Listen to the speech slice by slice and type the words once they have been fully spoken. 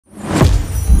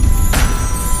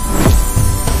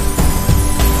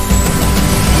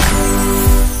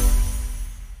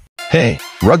Hey,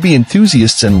 rugby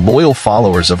enthusiasts and loyal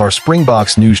followers of our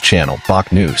Springboks News channel,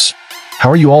 Boks News. How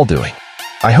are you all doing?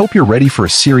 I hope you're ready for a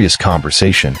serious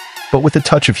conversation, but with a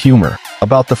touch of humor,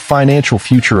 about the financial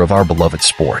future of our beloved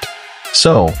sport.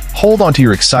 So, hold on to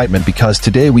your excitement because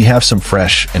today we have some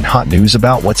fresh and hot news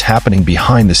about what's happening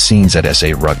behind the scenes at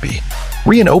SA Rugby.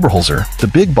 Rian Oberholzer, the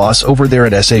big boss over there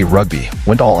at SA Rugby,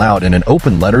 went all out in an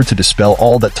open letter to dispel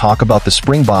all that talk about the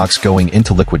Springboks going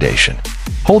into liquidation.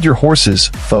 Hold your horses,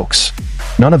 folks.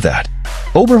 None of that.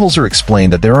 Oberholzer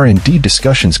explained that there are indeed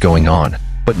discussions going on,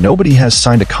 but nobody has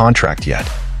signed a contract yet.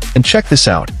 And check this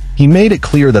out, he made it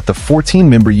clear that the 14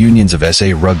 member unions of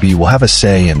SA Rugby will have a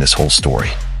say in this whole story.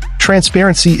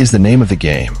 Transparency is the name of the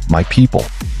game, my people.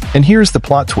 And here's the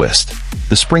plot twist.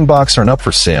 The Springboks aren't up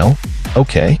for sale?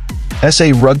 Okay.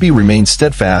 SA Rugby remains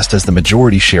steadfast as the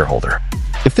majority shareholder.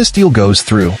 If this deal goes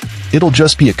through, it'll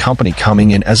just be a company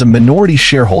coming in as a minority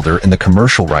shareholder in the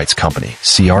Commercial Rights Company,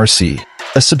 CRC,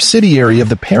 a subsidiary of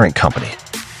the parent company.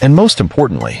 And most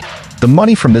importantly, the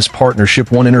money from this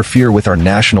partnership won't interfere with our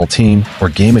national team or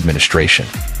game administration.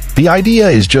 The idea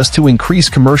is just to increase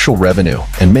commercial revenue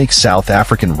and make South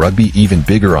African rugby even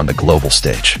bigger on the global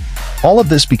stage. All of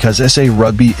this because SA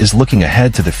Rugby is looking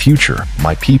ahead to the future,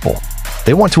 my people.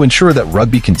 They want to ensure that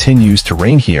rugby continues to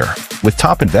reign here, with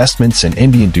top investments and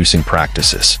envy-inducing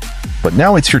practices. But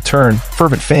now it's your turn,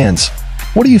 fervent fans.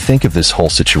 What do you think of this whole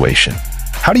situation?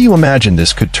 How do you imagine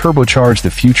this could turbocharge the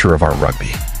future of our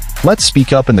rugby? Let's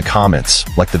speak up in the comments,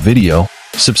 like the video,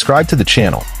 subscribe to the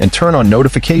channel, and turn on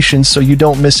notifications so you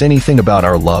don't miss anything about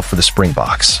our love for the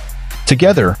Springboks.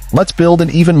 Together, let's build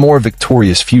an even more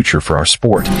victorious future for our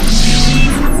sport.